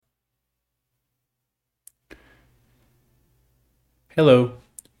Hello,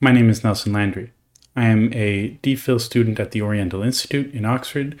 my name is Nelson Landry. I am a DPhil student at the Oriental Institute in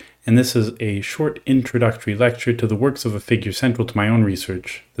Oxford, and this is a short introductory lecture to the works of a figure central to my own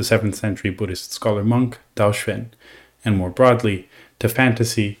research, the 7th century Buddhist scholar monk Dao Xuan, and more broadly, to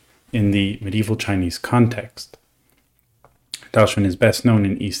fantasy in the medieval Chinese context. Dao Xuan is best known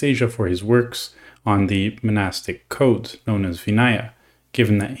in East Asia for his works on the monastic codes known as Vinaya,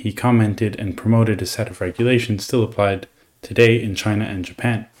 given that he commented and promoted a set of regulations still applied today in China and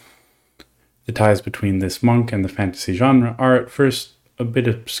Japan. The ties between this monk and the fantasy genre are at first a bit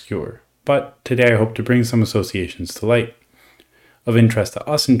obscure, but today I hope to bring some associations to light. Of interest to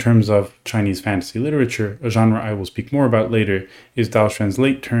us in terms of Chinese fantasy literature, a genre I will speak more about later, is Dao Xuan's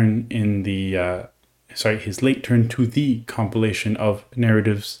his late turn to the compilation of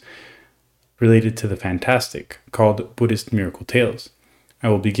narratives related to the fantastic, called Buddhist Miracle Tales. I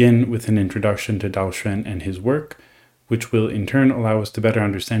will begin with an introduction to Dao Xuan and his work, which will in turn allow us to better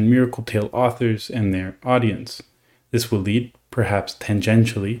understand miracle tale authors and their audience. This will lead, perhaps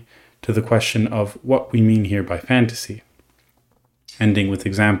tangentially, to the question of what we mean here by fantasy, ending with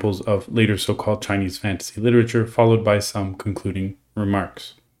examples of later so-called Chinese fantasy literature, followed by some concluding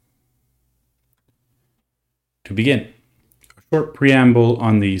remarks. To begin, a short preamble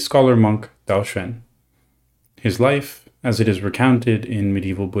on the scholar-monk Dao Xuan. His life, as it is recounted in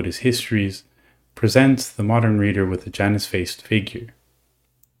medieval Buddhist histories, presents the modern reader with a Janus-faced figure.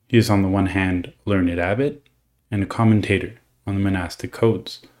 He is on the one hand a learned abbot and a commentator on the monastic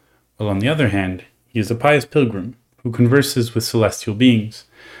codes, while on the other hand he is a pious pilgrim who converses with celestial beings,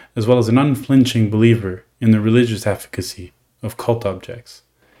 as well as an unflinching believer in the religious efficacy of cult objects.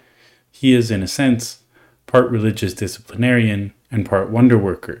 He is, in a sense, part religious disciplinarian and part wonder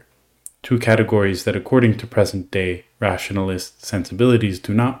worker, two categories that according to present-day rationalist sensibilities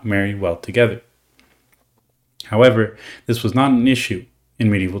do not marry well together. However, this was not an issue in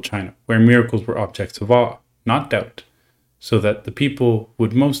medieval China, where miracles were objects of awe, not doubt, so that the people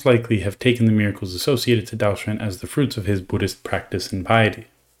would most likely have taken the miracles associated to Dao Xuan as the fruits of his Buddhist practice and piety.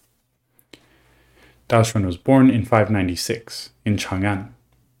 Dao Xuan was born in 596 in Chang'an,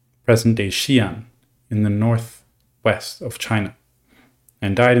 present-day Xi'an, in the northwest of China,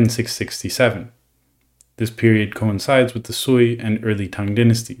 and died in 667. This period coincides with the Sui and early Tang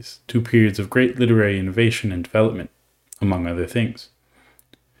dynasties, two periods of great literary innovation and development, among other things.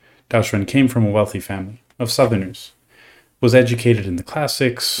 Dao Xuan came from a wealthy family of southerners, was educated in the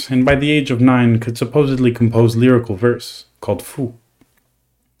classics, and by the age of 9 could supposedly compose lyrical verse, called Fu.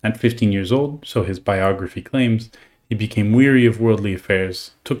 At 15 years old, so his biography claims, he became weary of worldly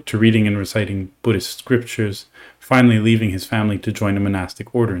affairs, took to reading and reciting Buddhist scriptures, finally leaving his family to join a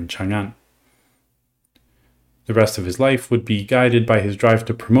monastic order in Chang'an. The rest of his life would be guided by his drive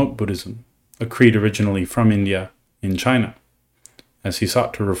to promote Buddhism, a creed originally from India in China, as he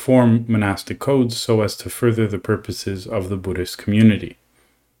sought to reform monastic codes so as to further the purposes of the Buddhist community.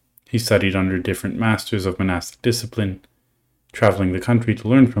 He studied under different masters of monastic discipline, traveling the country to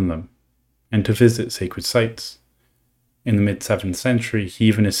learn from them, and to visit sacred sites. In the mid-7th century, he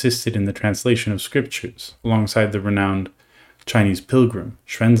even assisted in the translation of scriptures alongside the renowned Chinese pilgrim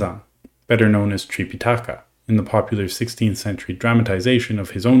Xuanzang, better known as Tripitaka, in the popular 16th century dramatization of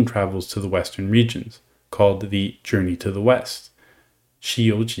his own travels to the western regions, called The Journey to the West, Shi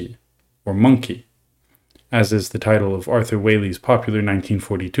You Ji, or Monkey, as is the title of Arthur Waley's popular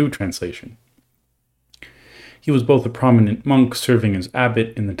 1942 translation. He was both a prominent monk serving as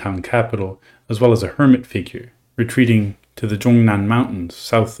abbot in the town capital, as well as a hermit figure, retreating to the Zhongnan Mountains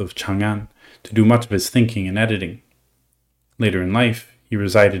south of Chang'an to do much of his thinking and editing. Later in life, he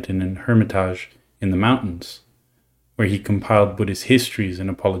resided in an hermitage in the mountains, where he compiled Buddhist histories and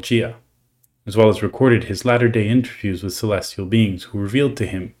apologia, as well as recorded his latter-day interviews with celestial beings who revealed to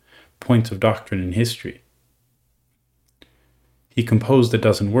him points of doctrine and history. He composed a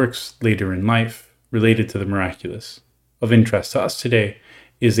dozen works later in life related to the miraculous. Of interest to us today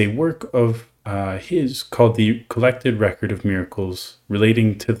is a work of his called the Collected Record of Miracles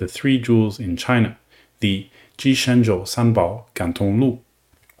relating to the three jewels in China, the Jishenzhou Sanbao Gantong Lu,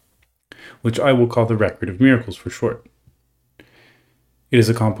 which I will call the Record of Miracles for short. It is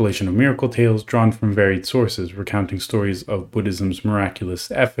a compilation of miracle tales drawn from varied sources, recounting stories of Buddhism's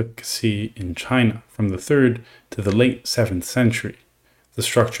miraculous efficacy in China from the 3rd to the late 7th century. The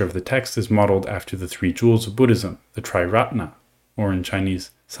structure of the text is modeled after the three jewels of Buddhism, the Triratna, or in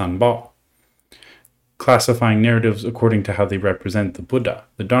Chinese, Sanbao, classifying narratives according to how they represent the Buddha,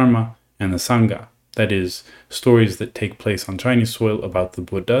 the Dharma, and the Sangha, that is, stories that take place on Chinese soil about the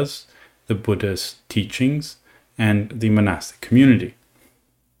Buddhas, the Buddhist teachings, and the monastic community.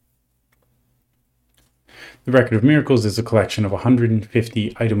 The Record of Miracles is a collection of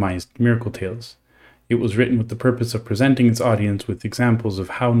 150 itemized miracle tales. It was written with the purpose of presenting its audience with examples of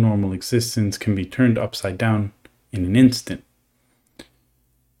how normal existence can be turned upside down in an instant.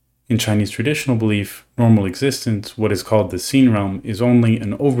 In Chinese traditional belief, normal existence, what is called the seen realm, is only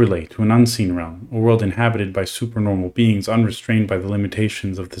an overlay to an unseen realm, a world inhabited by supernormal beings unrestrained by the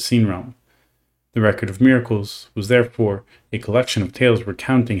limitations of the seen realm. The Record of Miracles was therefore a collection of tales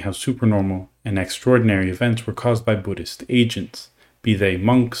recounting how supernormal and extraordinary events were caused by Buddhist agents, be they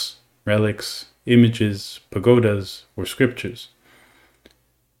monks, relics, images, pagodas, or scriptures.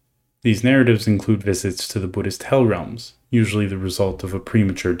 These narratives include visits to the Buddhist hell realms, usually the result of a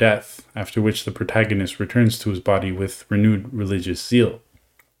premature death, after which the protagonist returns to his body with renewed religious zeal.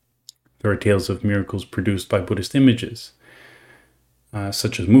 There are tales of miracles produced by Buddhist images,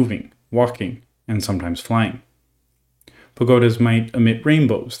 such as moving, walking, and sometimes flying. Pagodas might emit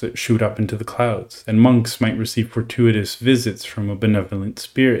rainbows that shoot up into the clouds, and monks might receive fortuitous visits from a benevolent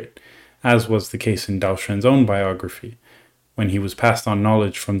spirit, as was the case in Daoshuan's own biography, when he was passed on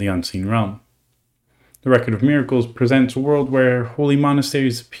knowledge from the unseen realm. The Record of Miracles presents a world where holy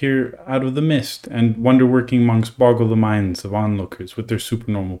monasteries appear out of the mist, and wonder-working monks boggle the minds of onlookers with their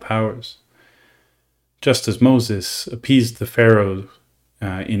supernormal powers. Just as Moses appeased the Pharaoh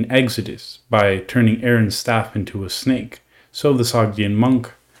in Exodus by turning Aaron's staff into a snake, so the Sogdian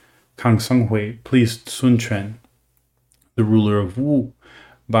monk Kang Songhui pleased Sun Quan, the ruler of Wu,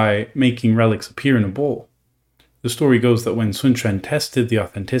 by making relics appear in a bowl. The story goes that when Sun Quan tested the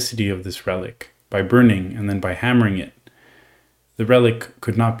authenticity of this relic by burning and then by hammering it, the relic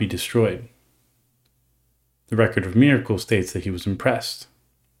could not be destroyed. The Record of Miracles states that he was impressed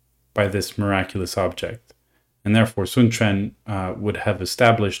by this miraculous object, and therefore Sun Quan would have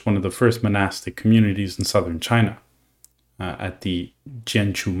established one of the first monastic communities in southern China at the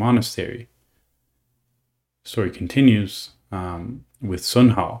Jianchu Monastery. The story continues with Sun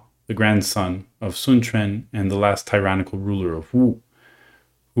Hao, the grandson of Sun Quan and the last tyrannical ruler of Wu,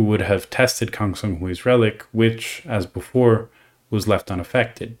 who would have tested Kang Songhui's relic, which, as before, was left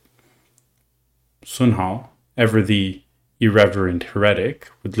unaffected. Sun Hao, ever the irreverent heretic,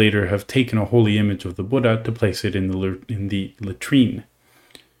 would later have taken a holy image of the Buddha to place it in the latrine.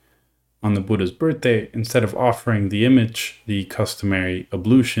 On the Buddha's birthday, instead of offering the image the customary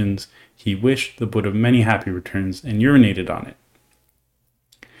ablutions, he wished the Buddha many happy returns and urinated on it.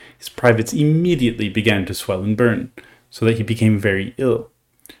 His privates immediately began to swell and burn, so that he became very ill.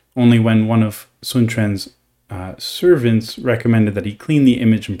 Only when one of Sun Quan's servants recommended that he clean the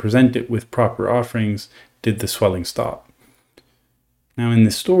image and present it with proper offerings did the swelling stop. Now, in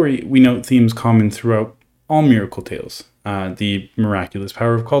this story, we note themes common throughout all miracle tales. The miraculous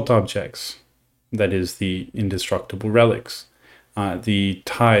power of cult objects, that is, the indestructible relics, the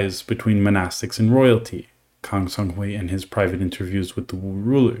ties between monastics and royalty, Kang Songhui and his private interviews with the Wu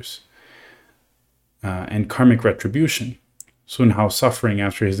rulers, and karmic retribution, Sun Hao suffering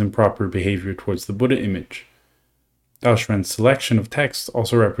after his improper behavior towards the Buddha image. Daoshuan's selection of texts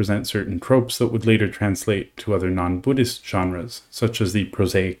also represent certain tropes that would later translate to other non-Buddhist genres, such as the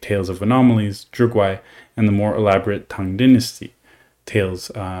prosaic tales of anomalies, Zhiguai, and the more elaborate Tang Dynasty tales,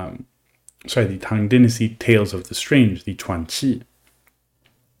 the Tang Dynasty tales of the strange, the Chuanqi.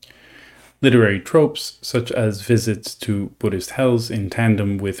 Literary tropes, such as visits to Buddhist hells in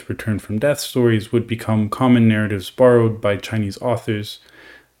tandem with return from death stories, would become common narratives borrowed by Chinese authors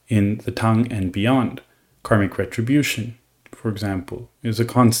in the Tang and beyond. Karmic retribution, for example, is a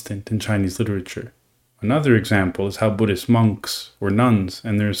constant in Chinese literature. Another example is how Buddhist monks or nuns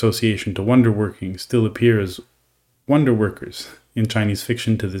and their association to wonder working still appear as wonder workers in Chinese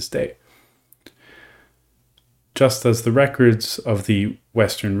fiction to this day. Just as the records of the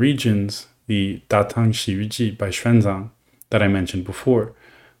Western regions, the Datang Shiyuji by Xuanzang that I mentioned before,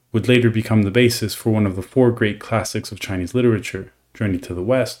 would later become the basis for one of the four great classics of Chinese literature, Journey to the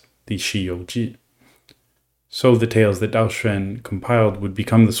West, the Shi You Ji. So the tales that Daoshuan compiled would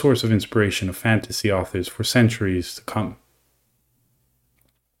become the source of inspiration of fantasy authors for centuries to come.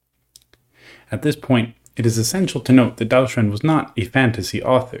 At this point, it is essential to note that Daoshuan was not a fantasy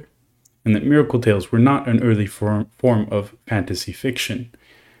author, and that miracle tales were not an early form of fantasy fiction.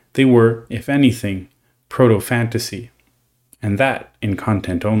 They were, if anything, proto-fantasy, and that in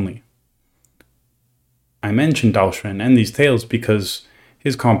content only. I mention Daoshuan and these tales because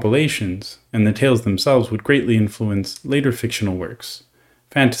his compilations and the tales themselves would greatly influence later fictional works.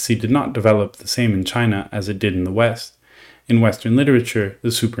 Fantasy did not develop the same in China as it did in the West. In Western literature,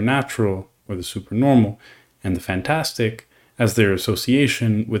 the supernatural, or the supernormal, and the fantastic, as their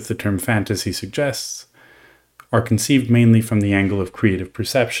association with the term fantasy suggests, are conceived mainly from the angle of creative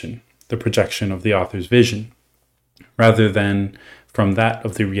perception. the projection of the author's vision, rather than from that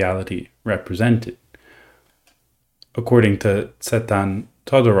of the reality represented. According to Tsetan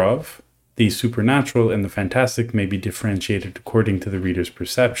Todorov, the supernatural and the fantastic may be differentiated according to the reader's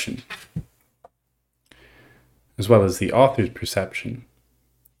perception, as well as the author's perception.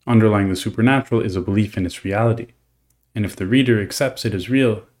 Underlying the supernatural is a belief in its reality, and if the reader accepts it as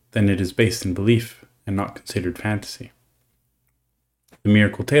real, then it is based in belief and not considered fantasy. The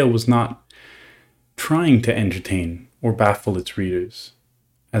miracle tale was not trying to entertain or baffle its readers.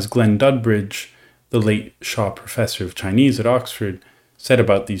 As Glenn Dudbridge, the late Shaw professor of Chinese at Oxford, said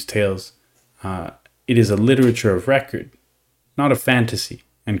about these tales, it is a literature of record, not a fantasy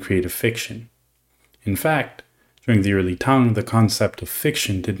and creative fiction. In fact, during the early Tang, the concept of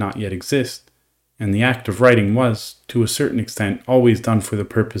fiction did not yet exist, and the act of writing was, to a certain extent, always done for the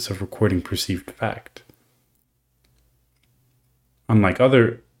purpose of recording perceived fact. Unlike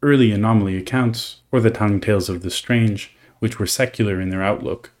other early anomaly accounts, or the Tang tales of the strange, which were secular in their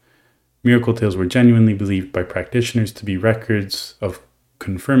outlook, miracle tales were genuinely believed by practitioners to be records of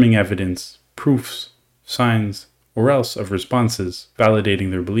confirming evidence, proofs, signs, or else of responses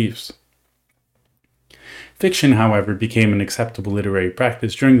validating their beliefs. Fiction, however, became an acceptable literary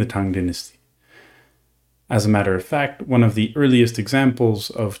practice during the Tang dynasty. As a matter of fact, one of the earliest examples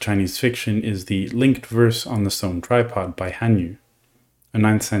of Chinese fiction is the linked verse on the stone tripod by Han Yu, a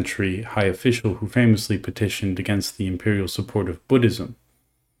 9th century high official who famously petitioned against the imperial support of Buddhism.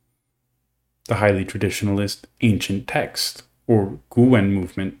 The highly traditionalist ancient text, or Guwen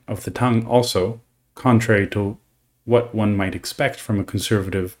movement of the Tang also, contrary to what one might expect from a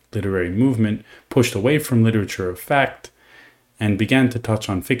conservative literary movement, pushed away from literature of fact and began to touch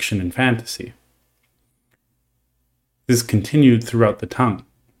on fiction and fantasy. This continued throughout the Tang,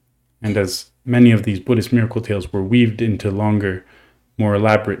 and as many of these Buddhist miracle tales were weaved into longer, more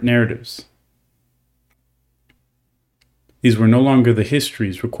elaborate narratives. These were no longer the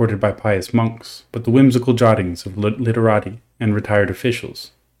histories recorded by pious monks, but the whimsical jottings of literati and retired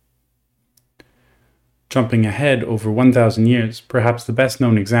officials. Jumping ahead over 1,000 years, perhaps the best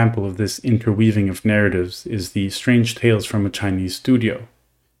known example of this interweaving of narratives is the Strange Tales from a Chinese Studio,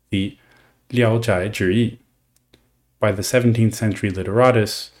 the Liao Zhai Zhi, by the 17th century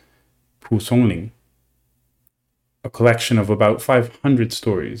literatist Pu Songling, a collection of about 500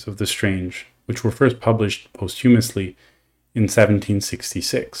 stories of the strange, which were first published posthumously in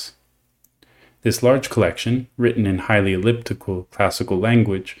 1766. This large collection, written in highly elliptical classical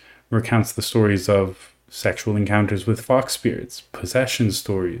language, recounts the stories of sexual encounters with fox spirits, possession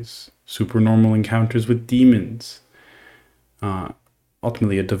stories, supernormal encounters with demons,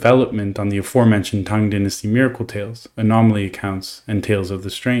 ultimately a development on the aforementioned Tang Dynasty miracle tales, anomaly accounts, and tales of the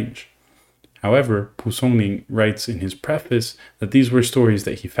strange. However, Pu Songling writes in his preface that these were stories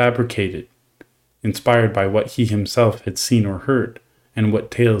that he fabricated, inspired by what he himself had seen or heard, and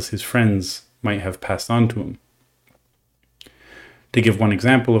what tales his friends might have passed on to him. To give one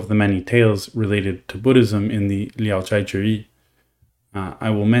example of the many tales related to Buddhism in the Liao Zhai Zhi, I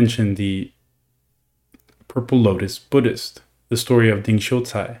will mention the Purple Lotus Buddhist, the story of Ding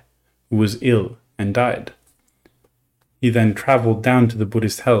Xiucai, who was ill and died. He then traveled down to the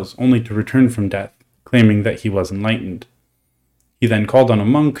Buddhist hells only to return from death, claiming that he was enlightened. He then called on a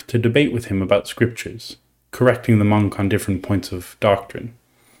monk to debate with him about scriptures, correcting the monk on different points of doctrine.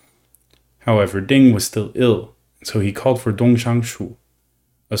 However, Ding was still ill, so he called for Dong Shangshu,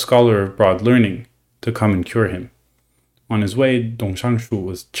 a scholar of broad learning, to come and cure him. On his way, Dong Shangshu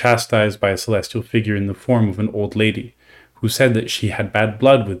was chastised by a celestial figure in the form of an old lady, who said that she had bad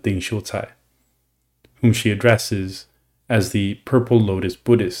blood with Ding Xiucai, whom she addresses as the Purple Lotus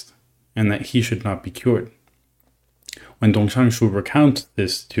Buddhist, and that he should not be cured. When Dong Shangshu recounts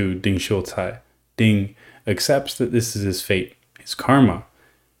this to Ding Xiucai, Ding accepts that this is his fate, his karma,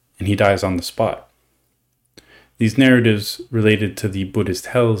 and he dies on the spot. These narratives related to the Buddhist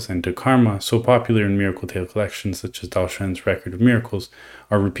hells and to karma, so popular in miracle tale collections such as Daoshan's Record of Miracles,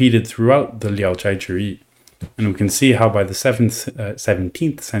 are repeated throughout the Liao Zhai Zhi, and we can see how by the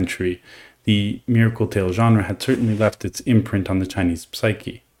 17th century, the miracle tale genre had certainly left its imprint on the Chinese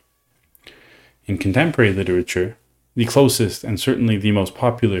psyche. In contemporary literature, the closest and certainly the most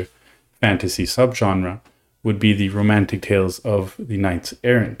popular fantasy subgenre would be the romantic tales of the knights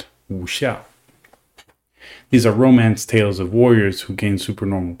errant, wuxia. These are romance tales of warriors who gain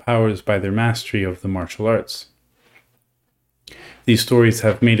supernormal powers by their mastery of the martial arts. These stories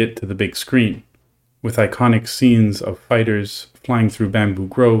have made it to the big screen, with iconic scenes of fighters flying through bamboo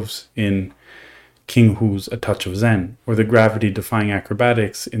groves in King Hu's A Touch of Zen, or the gravity-defying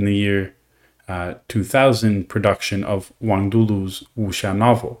acrobatics in the year 2000 production of Wang Dulu's wuxia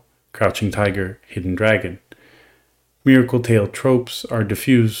novel, Crouching Tiger, Hidden Dragon. Miracle tale tropes are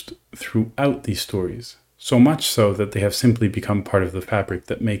diffused throughout these stories, so much so that they have simply become part of the fabric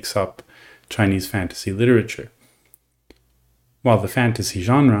that makes up Chinese fantasy literature. While the fantasy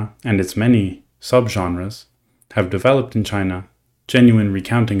genre and its many subgenres have developed in China, genuine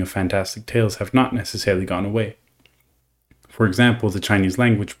recounting of fantastic tales have not necessarily gone away. For example, the Chinese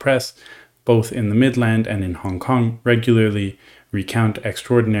language press, both in the Midland and in Hong Kong, regularly recount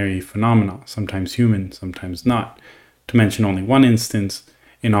extraordinary phenomena, sometimes human, sometimes not. To mention only one instance,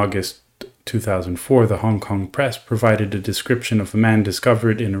 in August 2004, the Hong Kong press provided a description of a man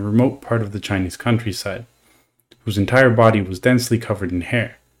discovered in a remote part of the Chinese countryside, whose entire body was densely covered in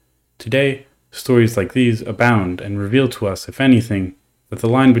hair. Today, stories like these abound and reveal to us, if anything, that the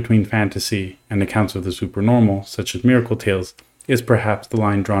line between fantasy and accounts of the supernormal, such as miracle tales, is perhaps the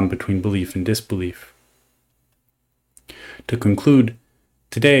line drawn between belief and disbelief. To conclude,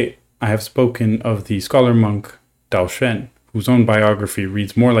 today I have spoken of the scholar monk Dao Xuan, whose own biography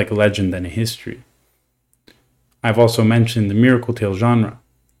reads more like a legend than a history. I've also mentioned the miracle tale genre,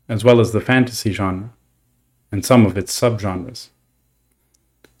 as well as the fantasy genre, and some of its subgenres.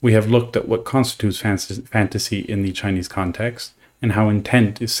 We have looked at what constitutes fantasy in the Chinese context, and how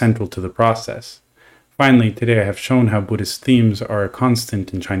intent is central to the process. Finally, today I have shown how Buddhist themes are a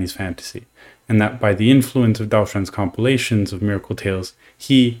constant in Chinese fantasy, and that by the influence of Dao Xuan's compilations of miracle tales,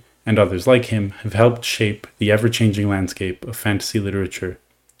 he and others like him have helped shape the ever-changing landscape of fantasy literature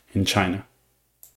in China.